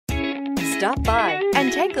Stop by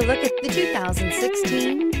and take a look at the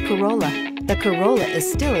 2016 Corolla. The Corolla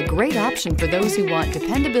is still a great option for those who want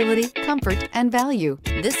dependability, comfort, and value.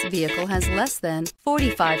 This vehicle has less than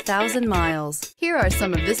 45,000 miles. Here are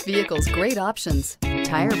some of this vehicle's great options: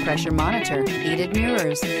 tire pressure monitor, heated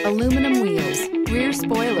mirrors, aluminum wheels, rear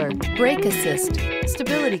spoiler, brake assist,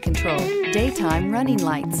 stability control, daytime running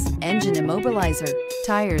lights, engine immobilizer,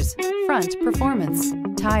 tires, front performance,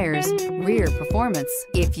 tires, rear performance.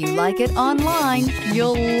 If you like it online,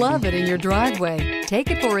 you'll love it in your driveway.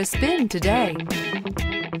 Take it for a spin today.